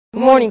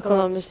Good morning,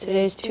 Columbus.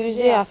 Today is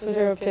Tuesday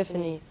after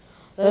Epiphany.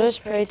 Let us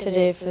pray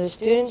today for the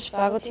students,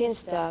 faculty, and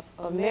staff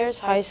of Mayor's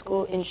High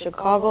School in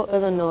Chicago,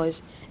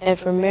 Illinois, and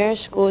for Mayor's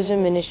Schools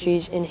and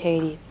Ministries in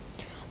Haiti.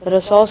 Let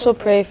us also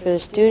pray for the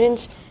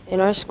students in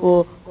our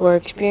school who are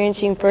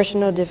experiencing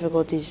personal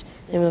difficulties.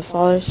 In the name of the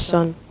Father,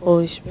 Son,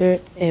 Holy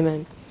Spirit.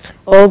 Amen.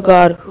 O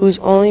God, whose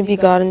only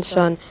begotten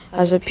Son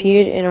has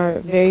appeared in our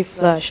very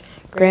flesh,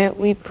 grant,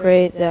 we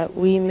pray, that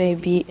we may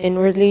be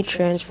inwardly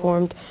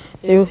transformed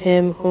through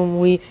him whom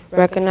we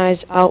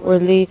recognize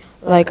outwardly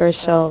like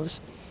ourselves,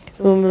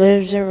 whom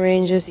lives and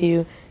reigns with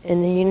you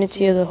in the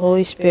unity of the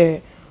Holy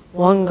Spirit,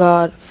 one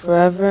God,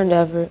 forever and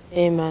ever.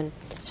 Amen.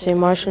 Saint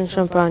Martin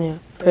Champagne,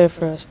 pray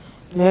for us.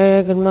 Mary,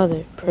 our good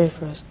mother, pray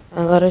for us.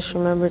 And let us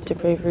remember to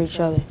pray for each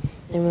other.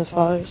 In the name of the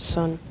Father,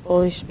 Son,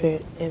 Holy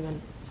Spirit.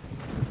 Amen.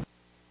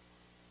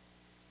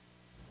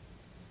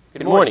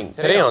 Good morning.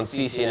 Today on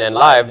Ccnn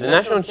Live, the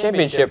National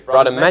Championship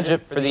brought a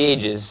matchup for the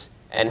ages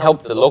and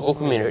helped the local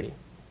community.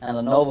 And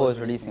Lenovo is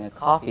releasing a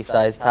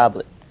coffee-sized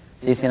tablet.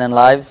 Ccnn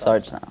Live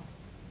starts now.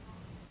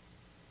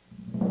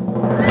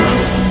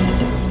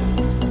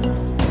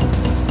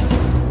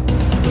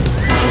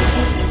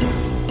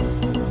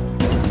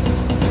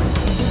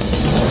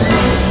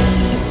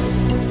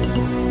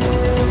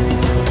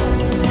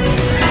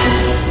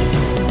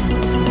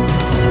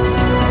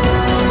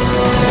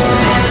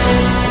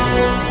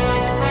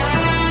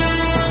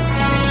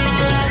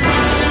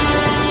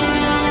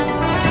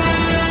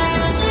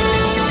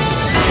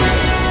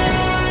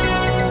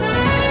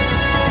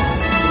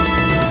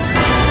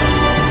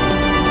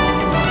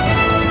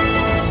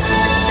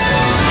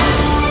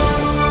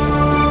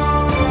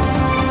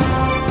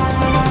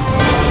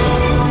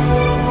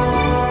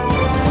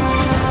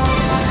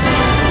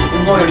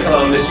 Good morning,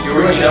 Columbus.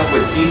 You're waking up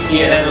with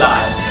Ccnn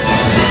Live.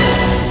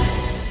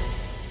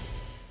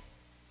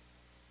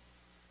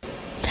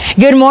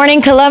 Good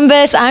morning,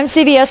 Columbus. I'm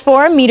CBS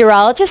 4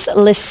 meteorologist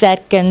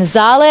Lisette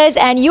Gonzalez,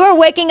 and you are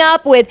waking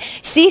up with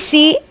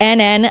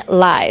CCNN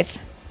Live.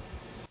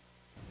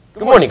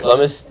 Good morning,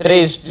 Columbus.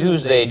 Today is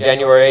Tuesday,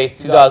 January 8th,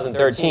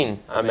 2013.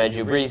 I'm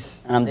Andrew Brees.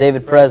 And I'm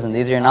David President.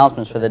 These are your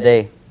announcements for the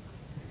day.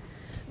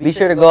 Be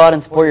sure to go out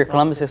and support your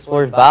Columbus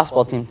Explorers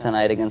basketball team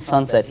tonight against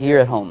Sunset here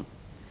at home.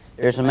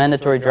 There's a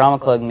mandatory drama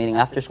club meeting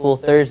after school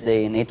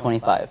Thursday in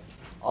 825.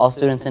 All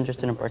students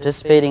interested in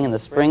participating in the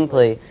spring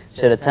play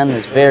should attend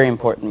this very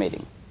important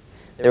meeting.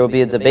 There will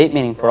be a debate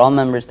meeting for all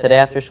members today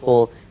after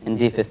school in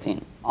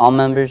D15. All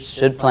members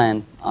should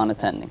plan on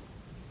attending.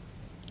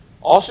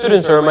 All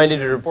students are reminded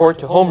to report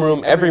to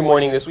homeroom every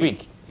morning this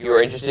week. If you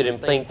are interested in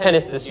playing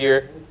tennis this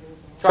year,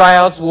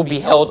 tryouts will be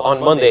held on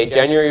Monday,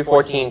 January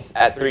 14th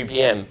at 3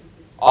 p.m.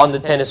 on the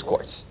tennis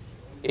courts.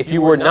 If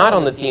you were not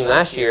on the team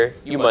last year,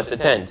 you must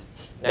attend.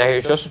 Now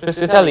here's Joseph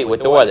Piscatelli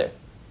with the weather.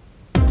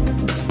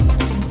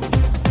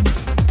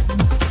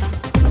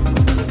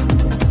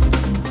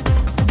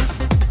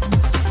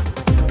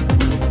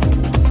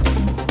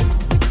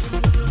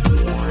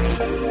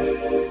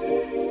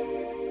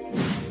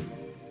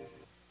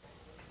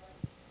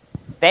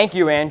 Thank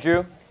you,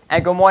 Andrew.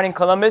 And good morning,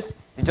 Columbus. This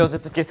is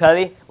Joseph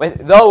Piscatelli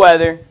with the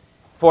weather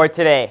for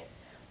today.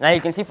 Now you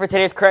can see for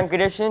today's current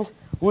conditions,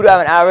 we would have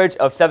an average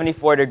of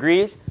 74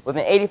 degrees with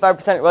an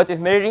 85% relative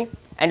humidity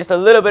and just a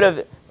little bit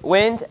of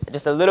wind,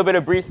 just a little bit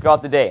of breeze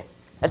throughout the day.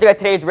 Let's look at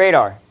today's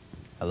radar.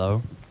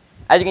 Hello.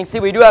 As you can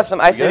see, we do have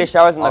some isolated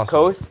showers on the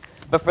coast,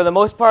 but for the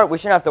most part, we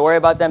shouldn't have to worry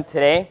about them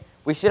today.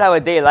 We should have a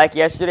day like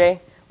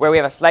yesterday where we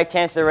have a slight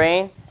chance of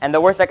rain, and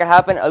the worst that could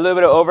happen, a little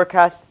bit of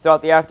overcast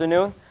throughout the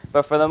afternoon,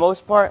 but for the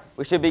most part,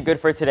 we should be good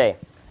for today.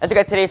 Let's look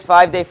at today's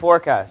 5-day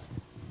forecast.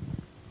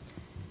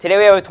 Today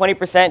we have a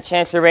 20%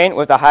 chance of rain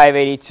with a high of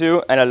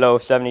 82 and a low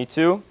of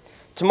 72.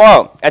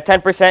 Tomorrow, a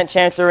 10%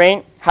 chance of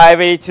rain, high of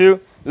 82,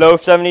 low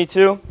of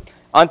 72.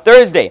 On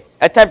Thursday,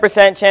 a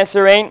 10% chance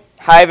of rain,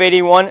 high of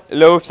 81,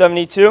 low of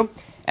 72.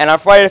 And on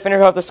Friday to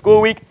finish off the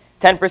school week,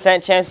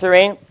 10% chance of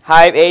rain,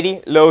 high of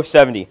 80, low of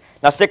 70.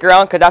 Now stick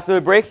around because after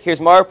the break,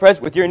 here's Mario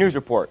Perez with your news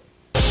report.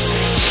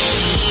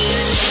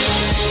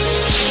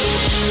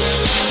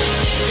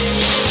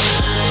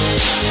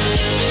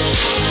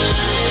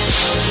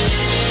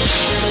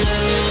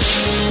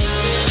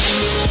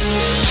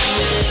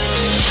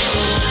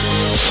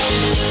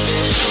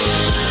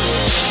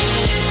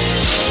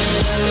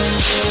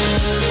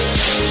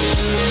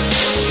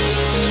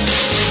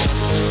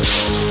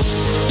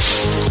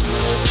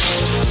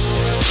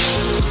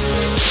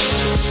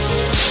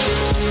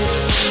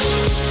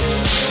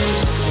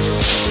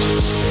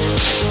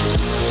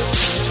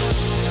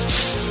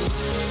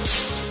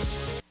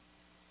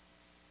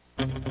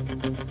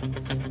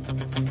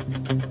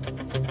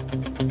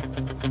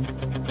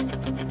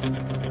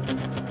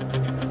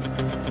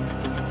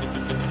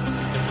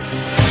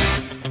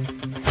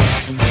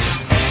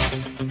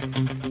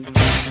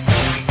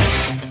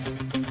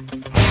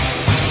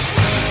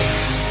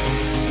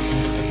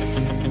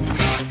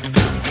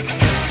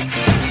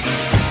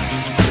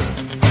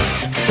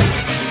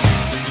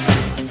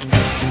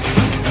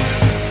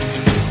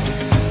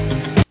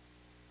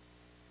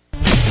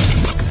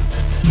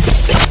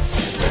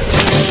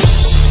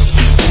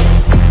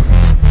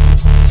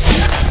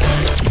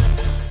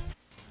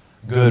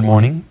 Good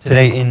morning.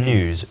 Today in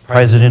news,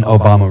 President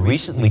Obama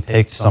recently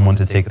picked someone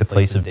to take the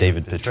place of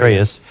David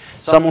Petraeus,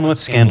 someone with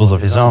scandals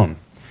of his own.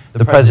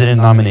 The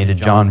president nominated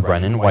John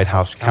Brennan, White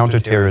House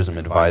counterterrorism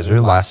advisor,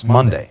 last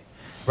Monday.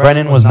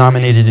 Brennan was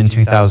nominated in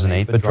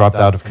 2008 but dropped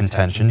out of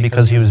contention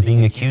because he was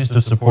being accused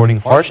of supporting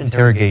harsh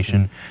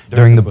interrogation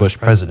during the Bush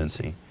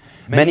presidency.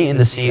 Many in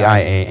the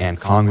CIA and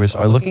Congress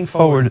are looking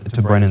forward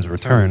to Brennan's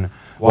return,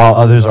 while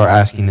others are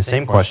asking the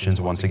same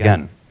questions once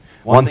again.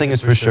 One thing is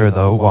for sure,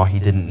 though, while he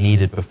didn't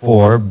need it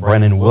before,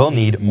 Brennan will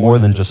need more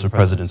than just the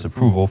president's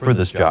approval for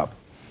this job.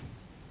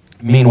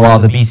 Meanwhile,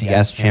 the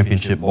BCS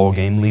Championship Bowl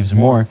game leaves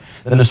more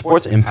than the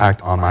sports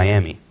impact on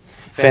Miami.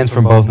 Fans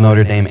from both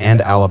Notre Dame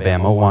and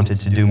Alabama wanted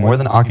to do more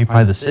than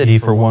occupy the city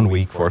for 1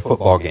 week for a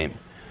football game.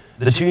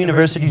 The two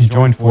universities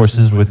joined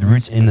forces with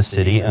Roots in the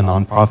City, a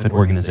nonprofit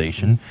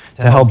organization,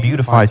 to help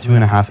beautify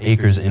 2.5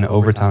 acres in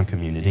Overtown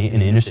community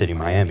in inner-city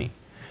Miami.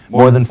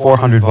 More than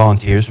 400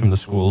 volunteers from the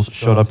schools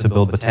showed up to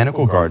build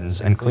botanical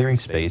gardens and clearing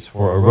space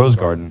for a rose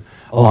garden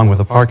along with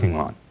a parking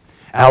lot.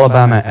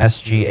 Alabama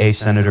SGA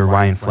Senator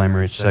Ryan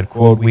Flamerich said,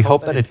 quote, "We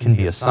hope that it can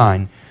be a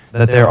sign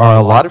that there are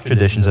a lot of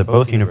traditions at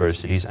both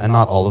universities and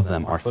not all of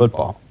them are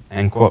football,"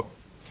 end quote.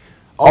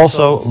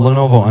 Also,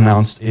 Lenovo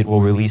announced it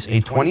will release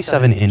a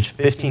 27-inch,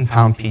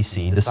 15-pound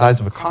PC the size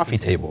of a coffee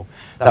table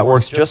that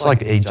works just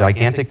like a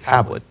gigantic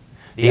tablet.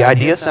 The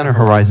Idea Center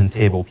Horizon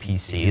Table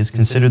PC is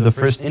considered the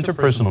first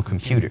interpersonal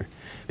computer,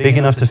 big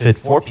enough to fit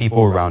 4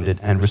 people around it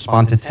and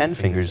respond to 10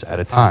 fingers at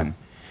a time.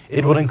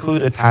 It would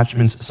include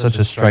attachments such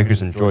as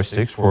strikers and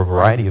joysticks for a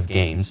variety of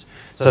games,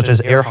 such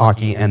as air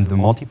hockey and the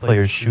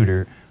multiplayer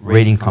shooter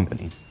Raiding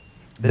Company.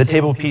 The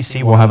table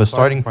PC will have a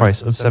starting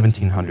price of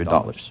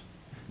 $1,700.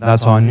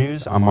 That's all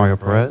news. I'm Mario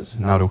Perez.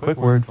 Now to a quick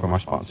word from our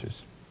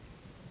sponsors.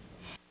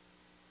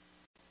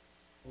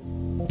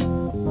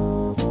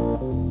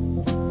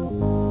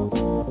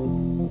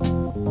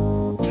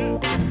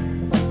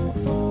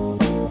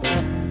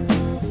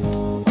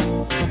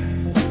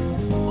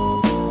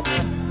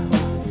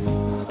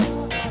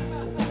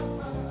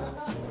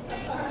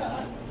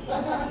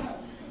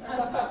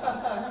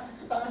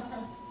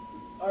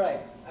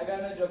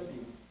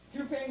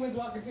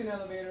 Walk into an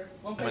elevator.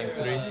 One Mic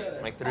 3,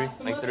 mic 3,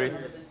 mic 3.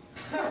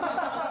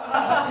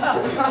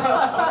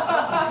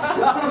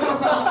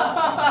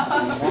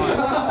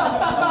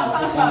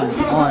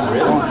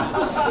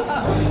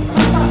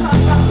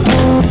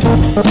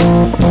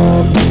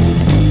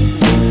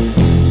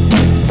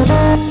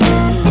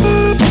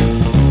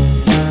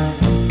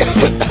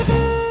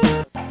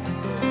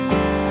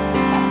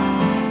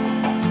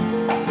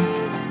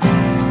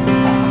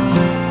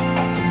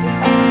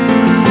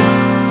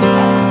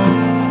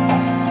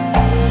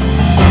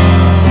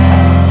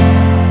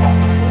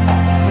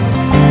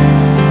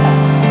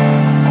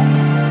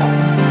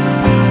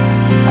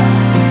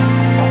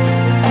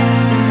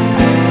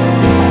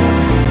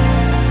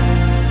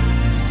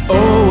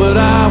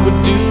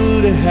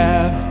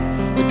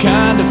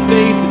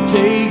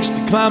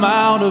 Climb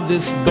out of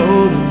this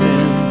boat I'm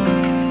in,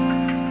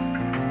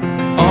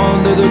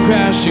 under the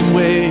crashing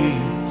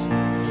waves,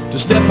 to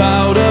step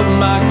out of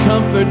my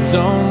comfort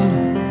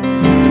zone,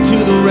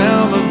 into the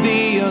realm of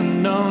the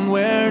unknown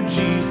where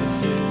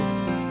Jesus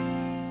is.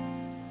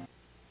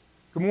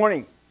 Good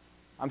morning.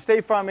 I'm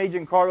State Farm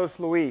Agent Carlos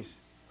Luis,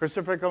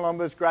 Christopher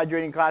Columbus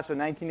graduating class of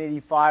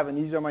 1985, and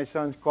these are my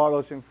sons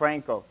Carlos and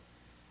Franco.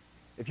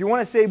 If you want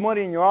to save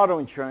money in your auto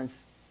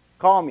insurance,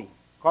 call me,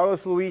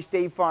 Carlos Luis,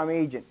 State Farm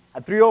Agent,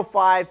 at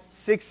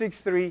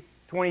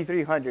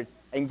 305-663-2300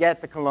 and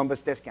get the Columbus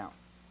discount.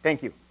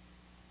 Thank you.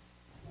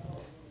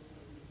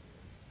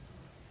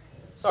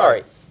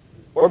 Sorry,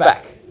 we're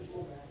back.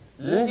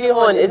 Lindsay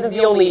Lohan isn't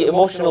the only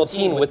emotional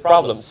teen with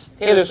problems.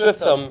 Taylor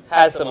Swift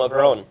has some of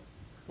her own.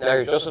 Now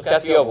here's Joseph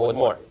Casiobo with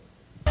more.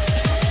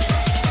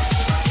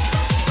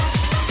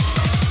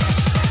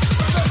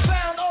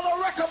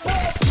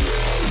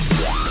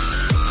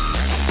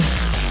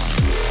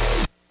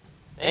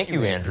 Thank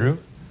you, Andrew.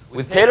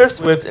 With Taylor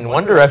Swift and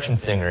One Direction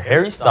singer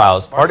Harry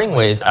Styles parting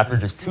ways after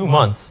just 2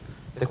 months,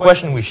 the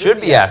question we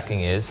should be asking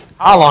is,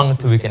 how long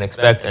until we can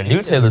expect a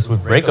new Taylor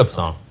Swift breakup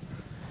song?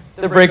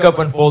 The breakup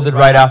unfolded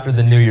right after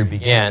the new year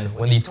began,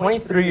 when the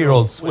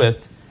 23-year-old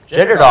Swift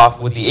jetted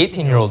off with the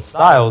 18-year-old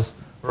Styles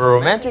for a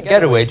romantic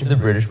getaway to the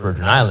British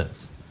Virgin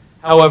Islands.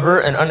 However,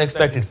 an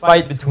unexpected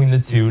fight between the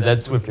two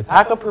led Swift to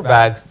pack up her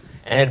bags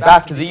and head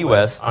back to the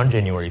U.S. on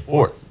January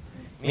 4th.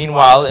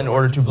 Meanwhile, in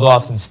order to blow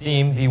off some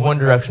steam, the One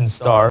Direction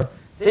star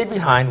stayed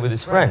behind with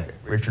his friend,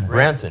 Richard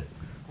Branson,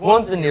 who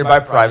owned the nearby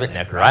private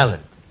Necker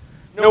Island.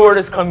 No word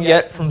has come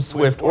yet from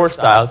Swift or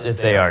Styles if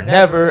they are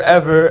never,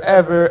 ever,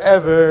 ever,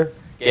 ever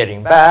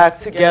getting back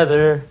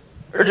together,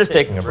 or just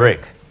taking a break.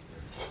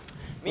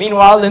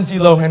 Meanwhile, Lindsay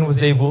Lohan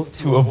was able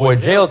to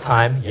avoid jail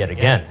time yet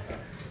again.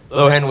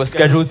 Lohan was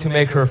scheduled to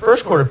make her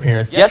first court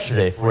appearance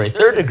yesterday for a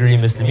third-degree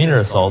misdemeanor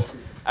assault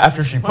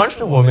after she punched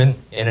a woman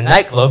in a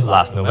nightclub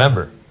last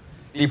November.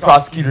 The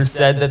prosecutors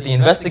said that the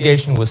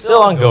investigation was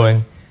still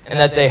ongoing and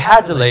that they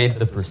had delayed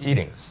the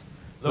proceedings.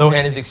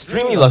 Lohan is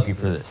extremely lucky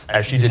for this,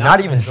 as she did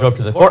not even show up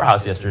to the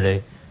courthouse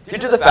yesterday due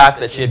to the fact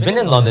that she had been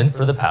in London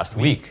for the past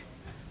week.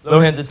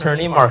 Lohan's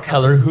attorney, Mark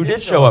Heller, who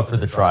did show up for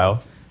the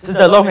trial, says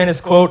that Lohan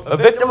is, quote, a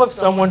victim of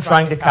someone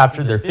trying to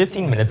capture their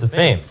 15 minutes of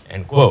fame,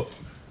 end quote.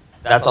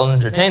 That's all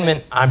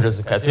entertainment. I'm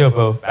Joseph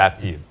Casiopo. Back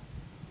to you.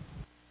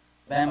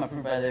 Bama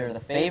proved that they were the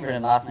favorite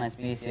in last night's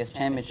BCS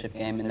championship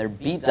game in their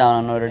beatdown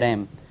on Notre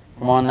Dame.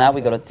 For more on that,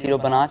 we go to Tito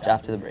Banach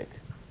after the break.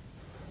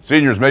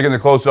 Seniors making the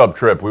close-up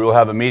trip. We will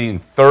have a meeting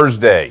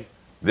Thursday,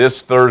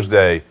 this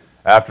Thursday,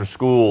 after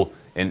school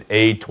in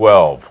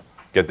A12.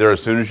 Get there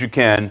as soon as you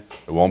can.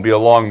 It won't be a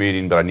long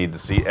meeting, but I need to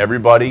see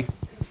everybody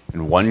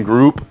in one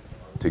group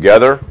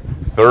together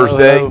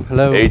Thursday,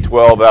 hello.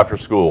 A12 after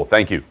school.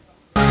 Thank you.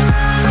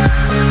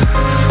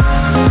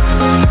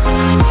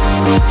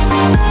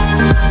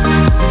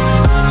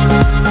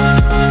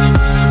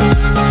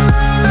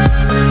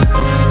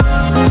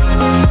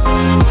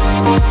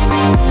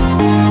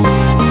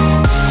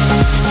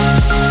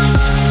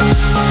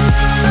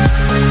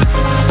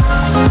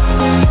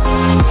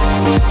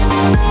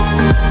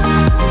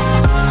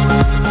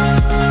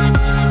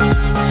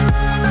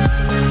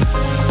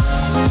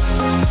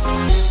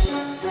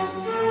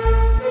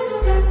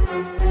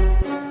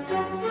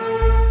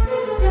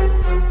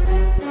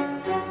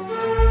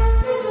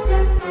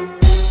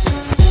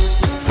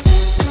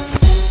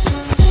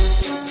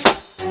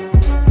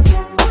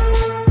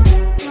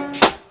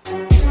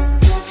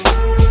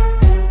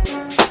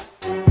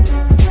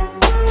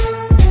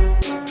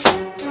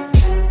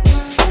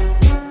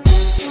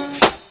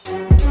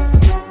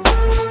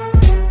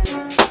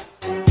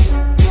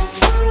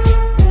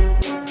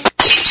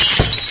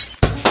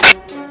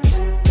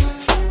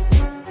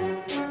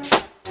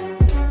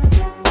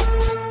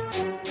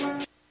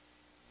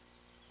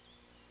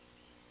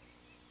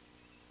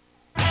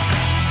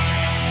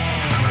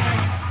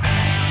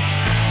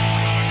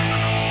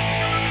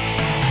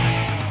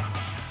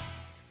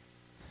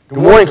 Good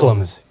morning,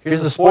 Columbus.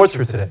 Here's the sports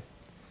for today.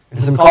 In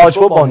some college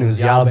football news,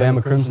 the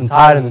Alabama Crimson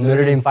Tide and the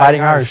Notre Dame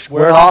Fighting Irish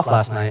squared off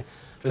last night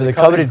for the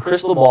coveted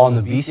Crystal Ball in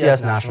the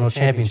BCS National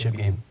Championship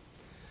game.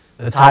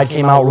 The Tide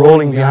came out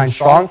rolling behind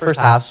strong first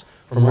halves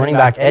from running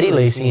back Eddie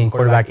Lacy and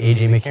quarterback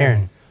A.J.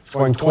 McCarron,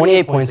 scoring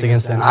 28 points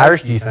against an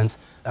Irish defense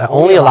that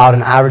only allowed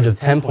an average of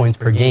 10 points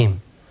per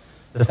game.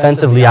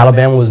 Defensively,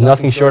 Alabama was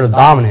nothing short of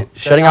dominant,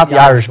 shutting out the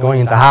Irish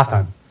going into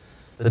halftime.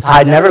 The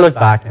Tide never looked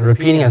back, and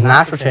repeating as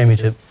national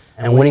championship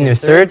and winning their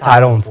third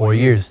title in 4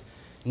 years.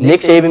 Nick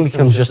Saban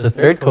becomes just the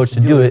third coach to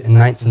do it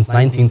since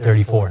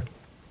 1934.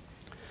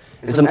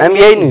 In some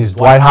NBA news,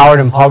 Dwight Howard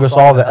and Paul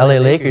Gasol of the LA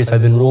Lakers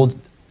have been ruled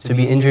to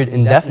be injured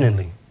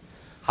indefinitely.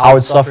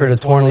 Howard suffered a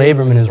torn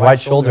labrum in his right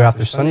shoulder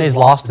after Sunday's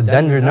loss to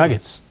Denver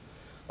Nuggets.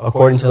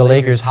 According to the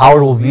Lakers,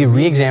 Howard will be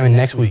re-examined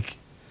next week.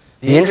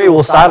 The injury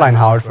will sideline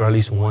Howard for at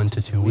least 1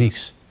 to 2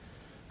 weeks.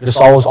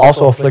 Gasol was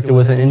also afflicted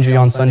with an injury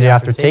on Sunday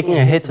after taking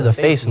a hit to the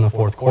face in the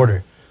fourth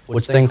quarter,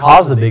 which then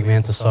caused the big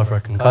man to suffer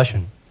a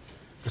concussion.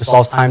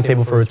 Gasol's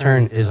timetable for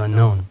return is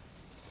unknown.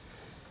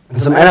 In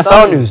some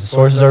NFL news,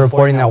 sources are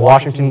reporting that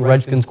Washington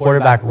Redskins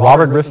quarterback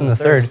Robert Griffin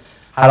III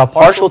had a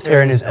partial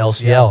tear in his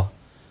LCL.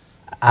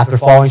 After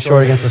falling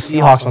short against the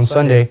Seahawks on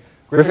Sunday,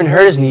 Griffin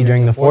hurt his knee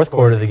during the fourth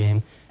quarter of the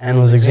game and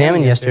was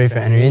examined yesterday for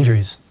any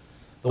injuries.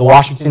 The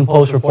Washington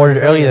Post reported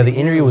earlier that the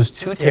injury was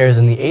 2 tears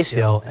in the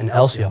ACL and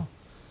LCL.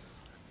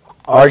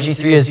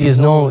 RG3, as he is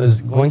known,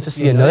 is going to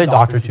see another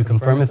doctor to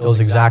confirm if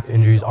those exact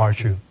injuries are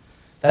true.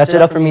 That's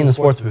it up for me in the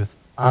sports booth.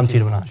 I'm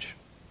Tito Banach.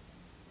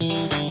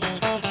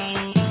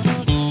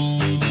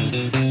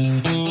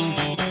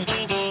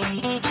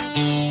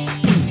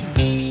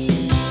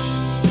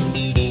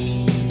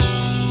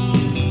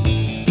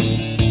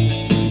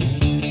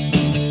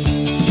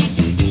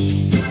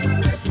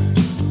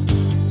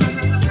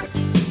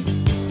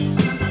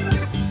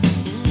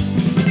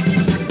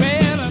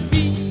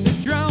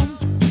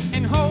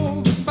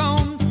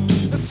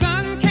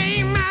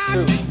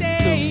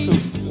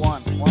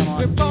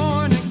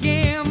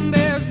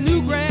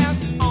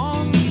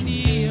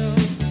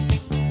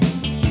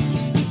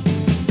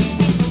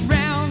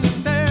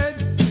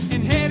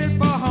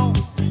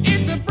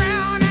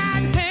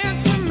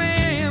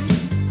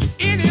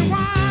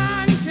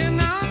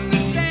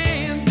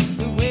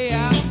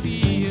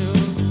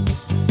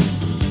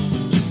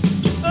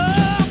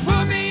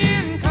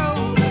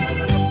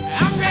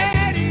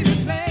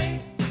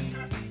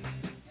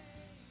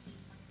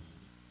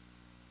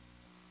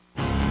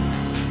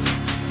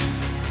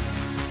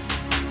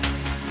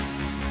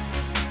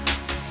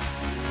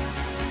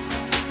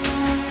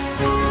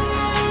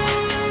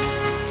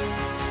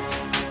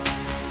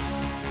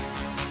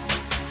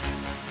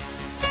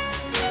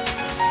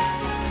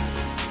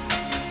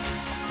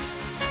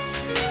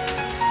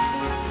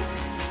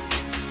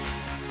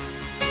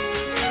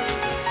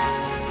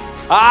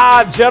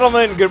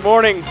 Gentlemen, good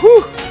morning.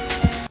 Whew.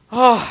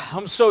 Oh,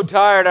 I'm so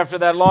tired after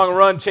that long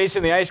run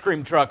chasing the ice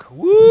cream truck.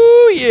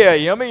 Woo, yeah,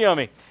 yummy,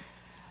 yummy.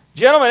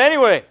 Gentlemen,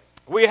 anyway,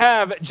 we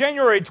have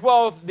January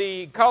 12th,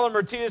 the Colin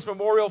Martinez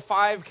Memorial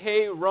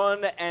 5K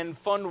Run and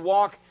Fun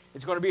Walk.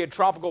 It's going to be at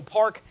Tropical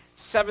Park,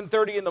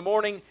 7:30 in the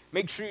morning.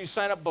 Make sure you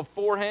sign up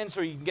beforehand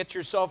so you can get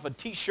yourself a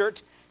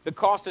T-shirt The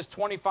cost is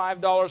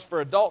 $25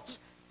 for adults,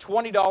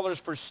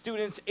 $20 for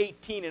students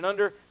 18 and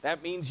under.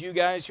 That means you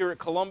guys here at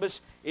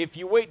Columbus, if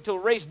you wait till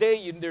race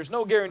day, there's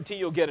no guarantee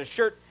you'll get a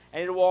shirt,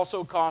 and it will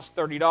also cost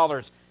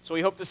 $30. So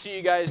we hope to see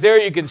you guys there.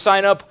 You can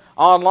sign up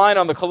online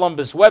on the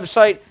Columbus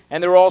website,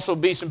 and there will also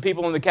be some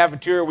people in the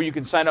cafeteria where you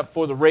can sign up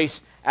for the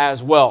race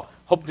as well.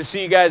 Hope to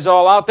see you guys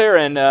all out there,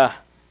 and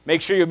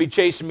make sure you'll be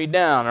chasing me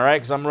down, all right,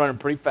 because I'm running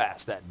pretty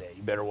fast that day.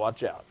 You better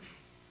watch out.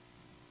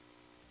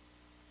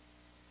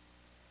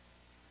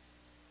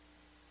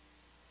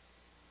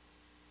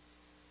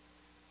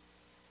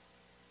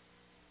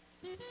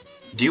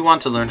 Do you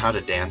want to learn how to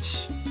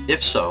dance?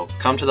 If so,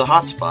 come to the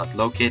Hotspot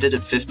located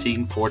at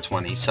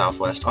 15420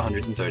 Southwest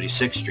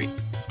 136th Street.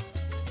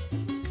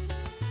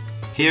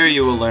 Here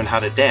you will learn how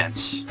to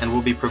dance and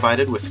will be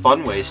provided with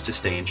fun ways to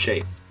stay in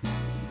shape.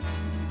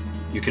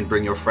 You can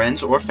bring your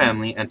friends or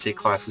family and take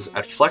classes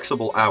at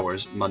flexible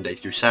hours Monday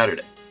through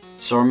Saturday.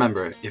 So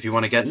remember, if you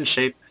want to get in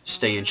shape,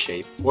 stay in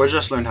shape, or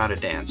just learn how to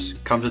dance,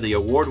 come to the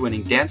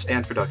award-winning dance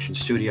and production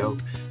studio,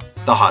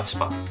 The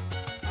Hotspot.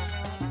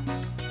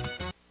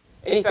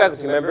 Any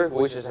faculty member who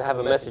wishes to have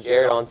a message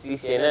aired on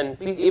CCNN,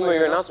 please email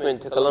your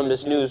announcement to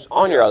Columbus News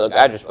on your Outlook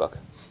address book.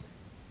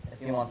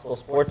 If you want school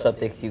sports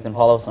updates, you can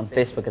follow us on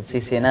Facebook at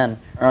CCNN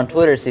or on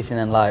Twitter,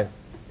 CCNN Live.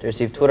 To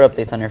receive Twitter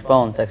updates on your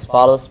phone, text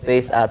follow @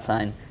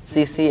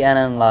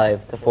 CCNN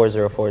Live to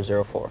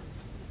 40404.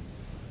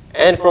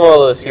 And from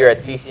all of us here at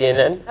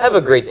CCNN, have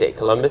a great day,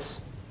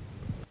 Columbus.